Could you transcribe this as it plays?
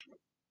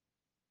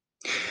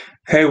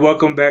Hey,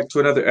 welcome back to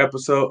another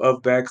episode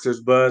of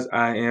Baxter's Buzz.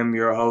 I am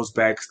your host,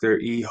 Baxter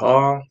E.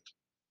 Hall.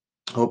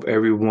 Hope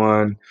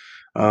everyone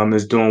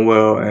is doing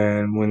well.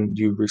 And when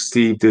you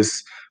receive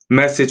this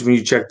message, when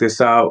you check this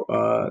out,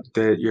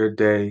 that your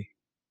day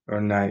or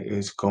night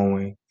is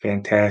going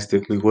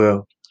fantastically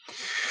well.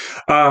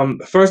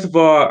 First of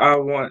all, I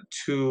want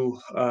to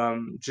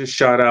just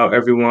shout out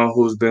everyone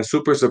who's been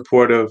super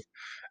supportive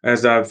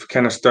as I've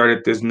kind of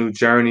started this new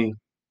journey.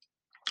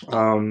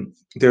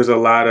 There's a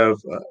lot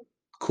of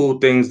cool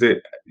things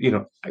that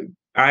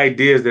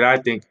ideas that I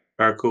think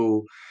are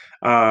cool,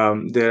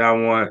 that I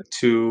want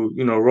to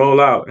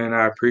roll out, and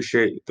I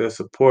appreciate the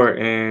support.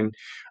 And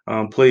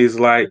please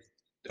like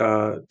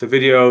the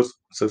videos,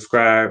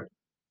 subscribe,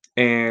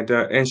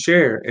 and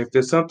share. If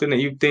there's something that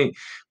you think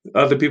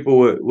other people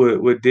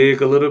would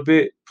dig a little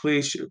bit,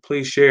 please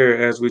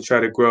share as we try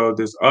to grow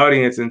this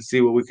audience and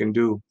see what we can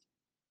do.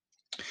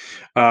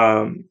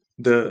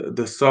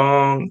 The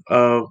song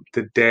of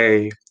the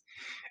day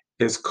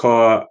is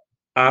called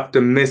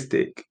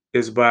Optimistic.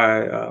 It's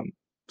by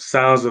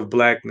Sounds of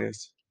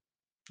Blackness.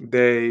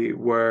 They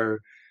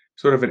were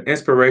sort of an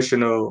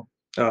inspirational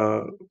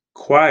uh,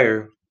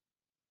 choir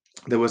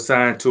that was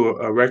signed to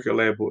a record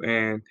label.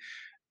 And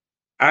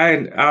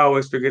I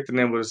always forget the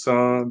name of the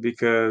song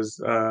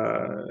because,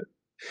 when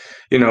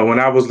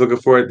I was looking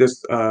for it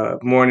this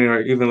morning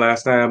or even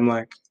last night, I'm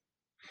like,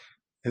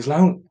 as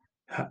long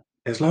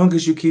as long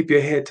as you keep your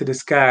head to the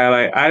sky.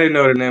 Like, I didn't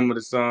know the name of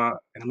the song,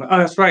 and I'm like, oh,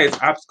 that's right.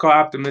 It's called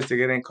Optimistic.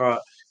 It ain't called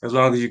As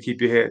Long As You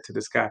Keep Your Head to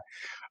the Sky.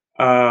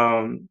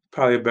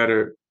 Probably a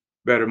better,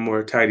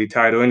 more tidy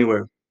title.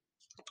 Anyway,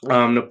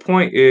 the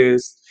point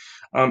is,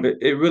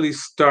 it really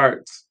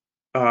starts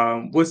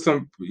with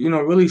some,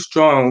 really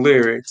strong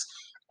lyrics.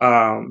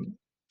 Um,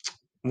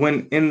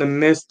 when in the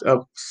midst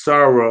of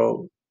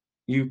sorrow,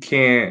 you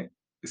can't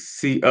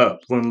see up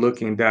when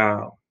looking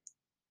down.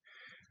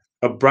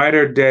 A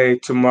brighter day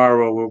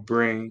tomorrow will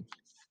bring.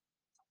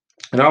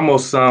 It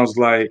almost sounds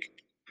like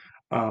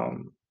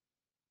um,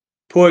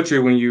 poetry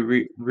when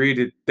you read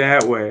it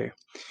that way,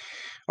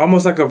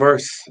 almost like a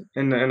verse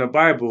in the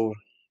Bible.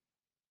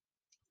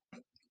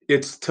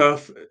 It's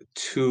tough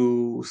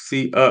to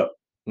see up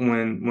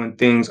when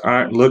things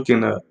aren't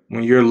looking up,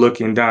 when you're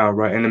looking down,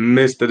 right? In the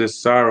midst of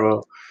this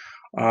sorrow,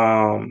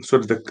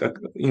 sort of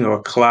a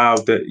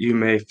cloud that you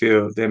may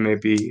feel that may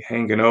be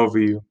hanging over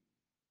you.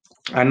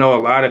 I know a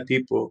lot of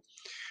people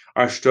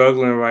are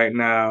struggling right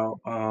now,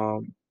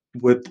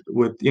 with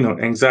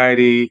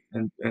anxiety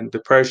and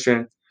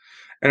depression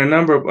and a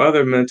number of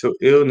other mental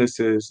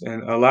illnesses.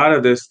 And a lot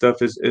of this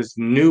stuff is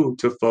new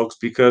to folks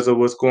because of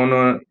what's going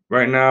on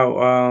right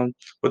now,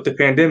 with the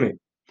pandemic.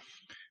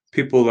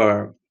 People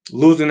are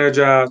losing their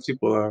jobs.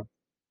 People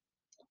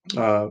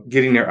are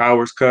getting their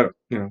hours cut,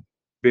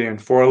 being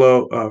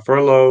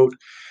furloughed,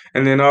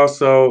 and then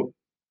also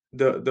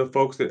the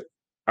folks that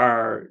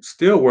are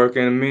still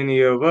working. Many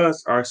of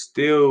us are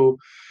still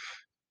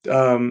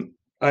um,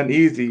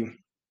 uneasy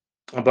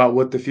about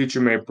what the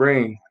future may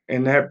bring,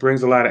 and that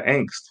brings a lot of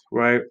angst,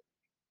 right?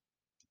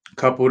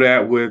 Couple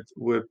that with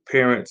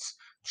parents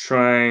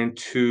trying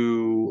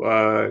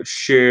to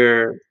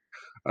share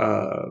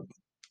uh,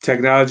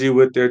 technology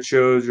with their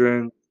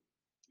children,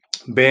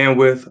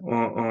 bandwidth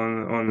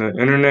on the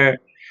internet,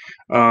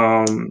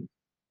 um,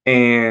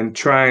 and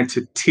trying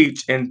to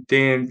teach and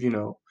then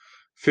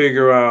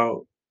figure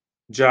out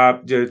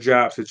their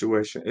job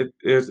situation.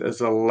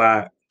 It's a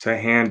lot to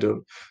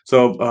handle.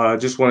 So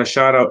just want to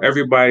shout out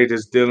everybody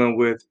that's dealing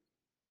with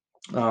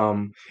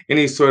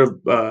any sort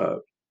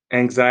of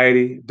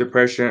anxiety,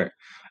 depression,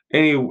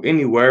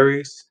 any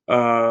worries.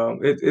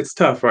 It's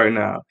tough right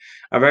now.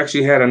 I've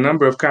actually had a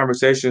number of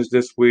conversations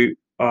this week,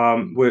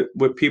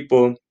 with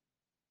people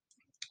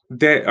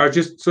that are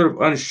just sort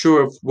of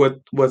unsure of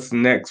what's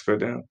next for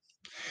them.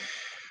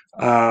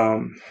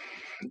 Um,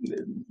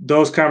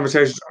 those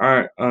conversations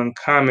aren't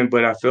uncommon,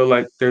 but I feel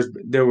like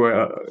there were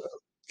a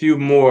few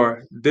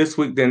more this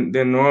week than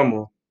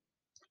normal.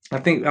 I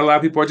think a lot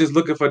of people are just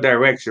looking for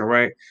direction,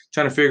 right?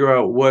 Trying to figure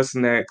out what's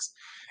next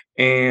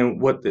and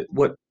what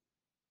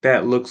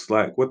that looks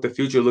like, what the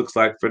future looks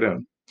like for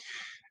them.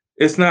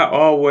 It's not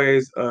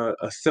always a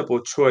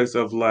simple choice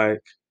of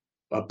like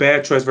a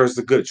bad choice versus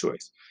a good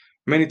choice.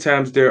 Many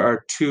times there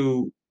are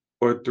two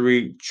or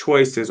three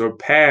choices or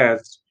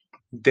paths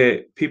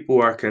that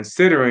people are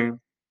considering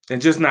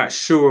and just not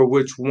sure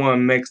which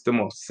one makes the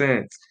most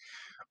sense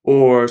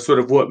or sort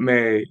of what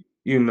may,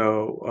 you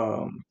know,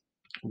 um,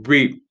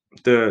 reap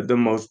the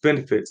most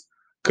benefits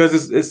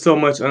because it's so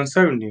much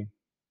uncertainty.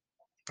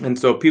 And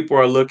so people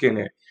are looking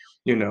at,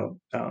 you know,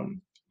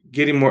 um,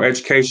 getting more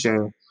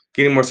education,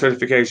 getting more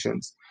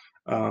certifications,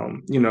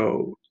 you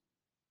know,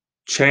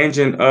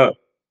 changing up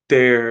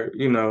their,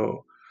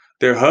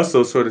 their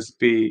hustle, so to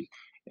speak,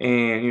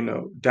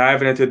 and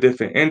diving into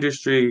different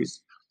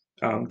industries,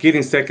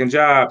 getting second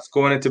jobs,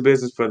 going into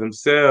business for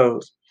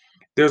themselves.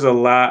 There's a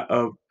lot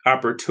of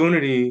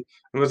opportunity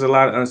and there's a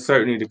lot of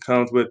uncertainty that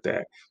comes with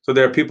that. So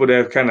there are people that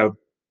have kind of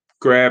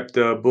grabbed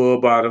the bull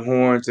by the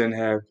horns and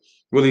have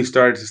really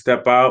started to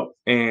step out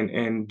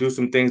and do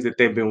some things that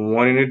they've been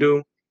wanting to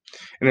do.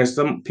 And there's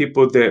some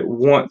people that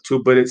want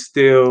to, but it's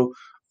still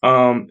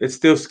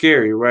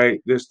scary,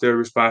 right? There's still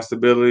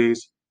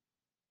responsibilities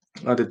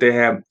that they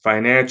have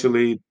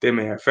financially. They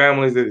may have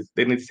families that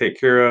they need to take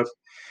care of,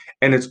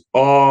 and it's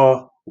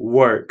all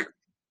work.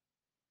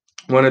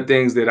 One of the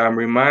things that I'm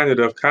reminded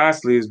of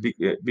constantly is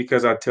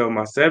because I tell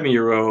my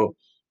 7-year old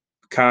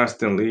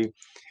constantly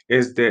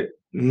is that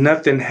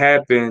nothing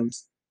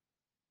happens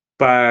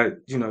by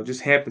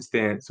just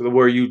happenstance. So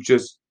where you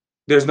just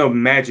there's no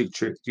magic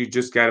trick. You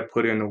just got to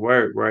put in the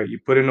work, right? You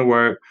put in the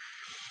work,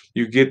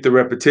 you get the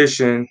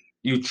repetition,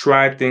 you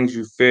try things,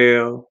 you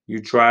fail,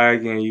 you try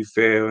again, you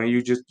fail, and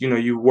you just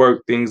you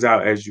work things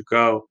out as you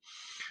go.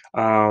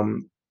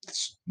 Um,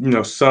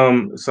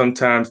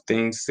 sometimes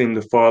things seem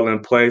to fall in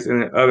place,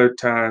 and then other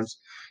times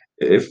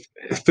it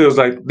feels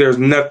like there's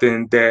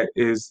nothing that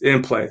is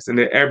in place, and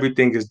that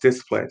everything is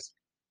displaced.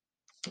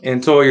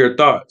 And so are your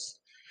thoughts.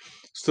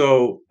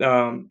 So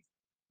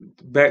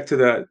back to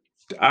the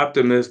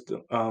optimistic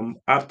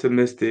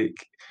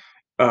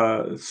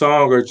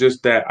song or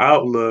just that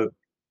outlook.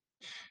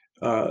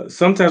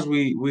 Sometimes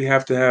we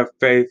have to have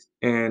faith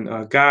in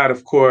God,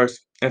 of course,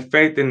 and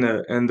faith in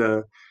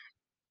the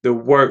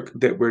work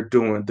that we're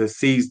doing, the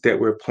seeds that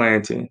we're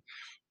planting.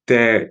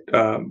 That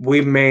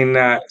we may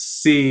not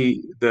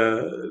see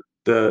the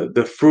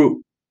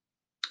fruit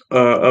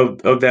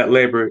of that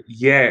labor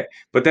yet,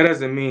 but that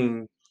doesn't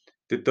mean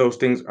that those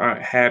things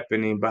aren't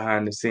happening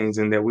behind the scenes,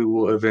 and that we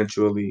will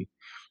eventually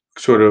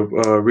sort of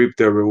reap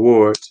the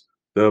rewards.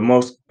 The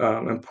most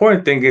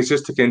important thing is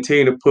just to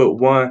continue to put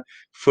one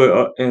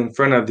foot in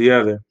front of the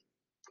other,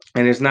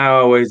 and it's not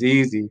always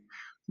easy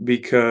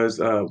because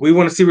we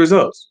want to see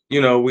results. We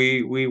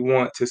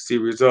want to see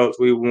results.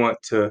 We want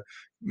to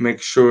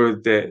make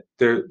sure that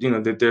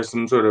that there's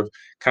some sort of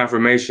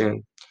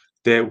confirmation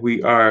that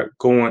we are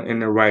going in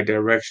the right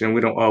direction. We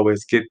don't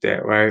always get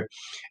that, right?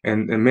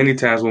 And many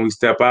times when we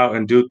step out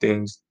and do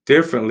things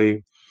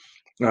differently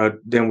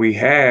than we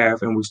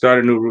have, and we start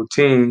a new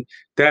routine,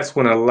 that's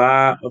when a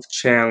lot of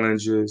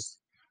challenges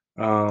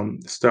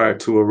start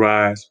to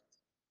arise.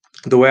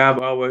 The way I've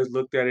always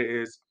looked at it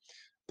is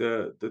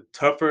the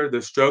tougher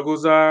the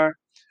struggles are,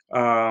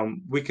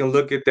 we can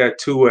look at that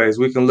two ways.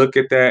 We can look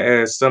at that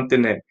as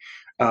something that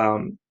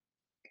um,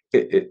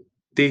 it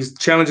these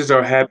challenges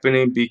are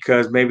happening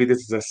because maybe this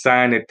is a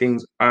sign that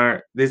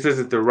this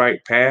isn't the right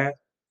path.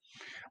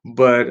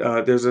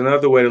 But there's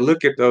another way to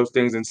look at those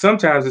things, and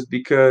sometimes it's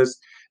because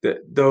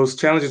those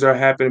challenges are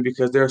happening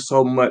because there's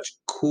so much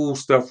cool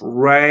stuff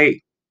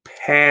right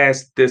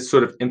past this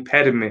sort of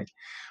impediment,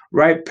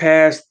 right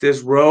past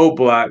this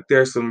roadblock.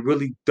 There's some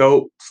really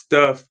dope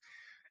stuff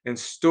in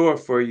store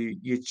for you.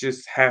 You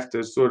just have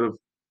to sort of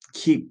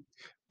keep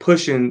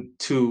pushing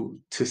to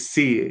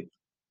see it.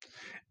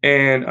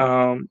 And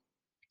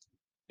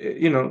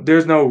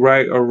there's no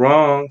right or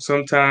wrong.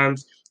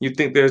 Sometimes you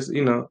think there's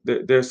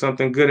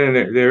something good in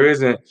it. There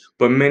isn't.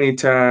 But many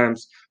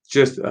times,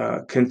 just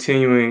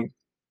continuing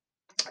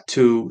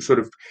to sort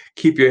of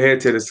keep your head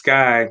to the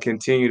sky and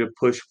continue to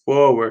push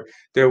forward,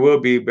 there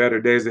will be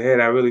better days ahead.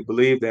 I really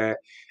believe that,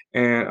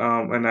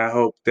 and I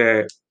hope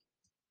that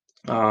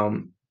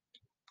um,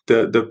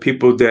 the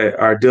people that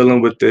are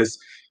dealing with this,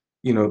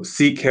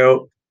 seek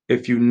help.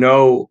 If you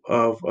know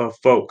of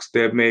folks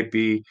that may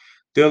be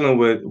dealing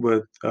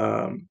with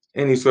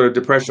any sort of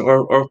depression,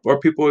 or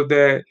people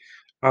that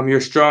your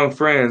strong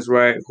friends,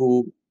 right,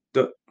 who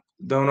do,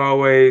 don't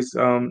always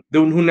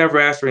who never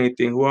ask for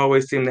anything, who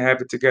always seem to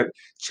have it together.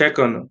 Check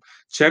on them.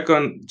 Check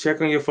on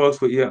your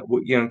folks with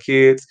young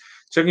kids.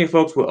 Check on your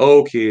folks with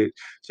old kids.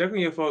 Check on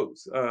your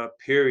folks,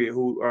 period,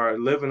 who are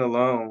living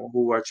alone,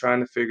 who are trying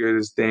to figure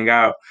this thing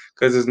out,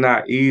 because it's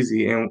not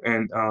easy.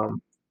 And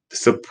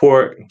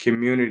support and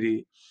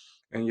community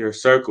and your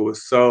circle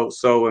is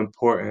so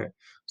important.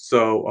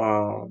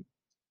 So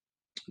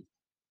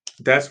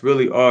that's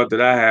really all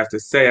that I have to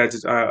say.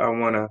 I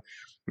want to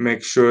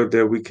make sure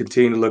that we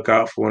continue to look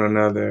out for one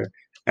another,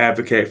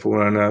 advocate for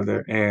one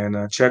another,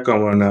 and check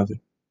on one another.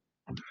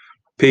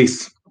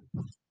 Peace.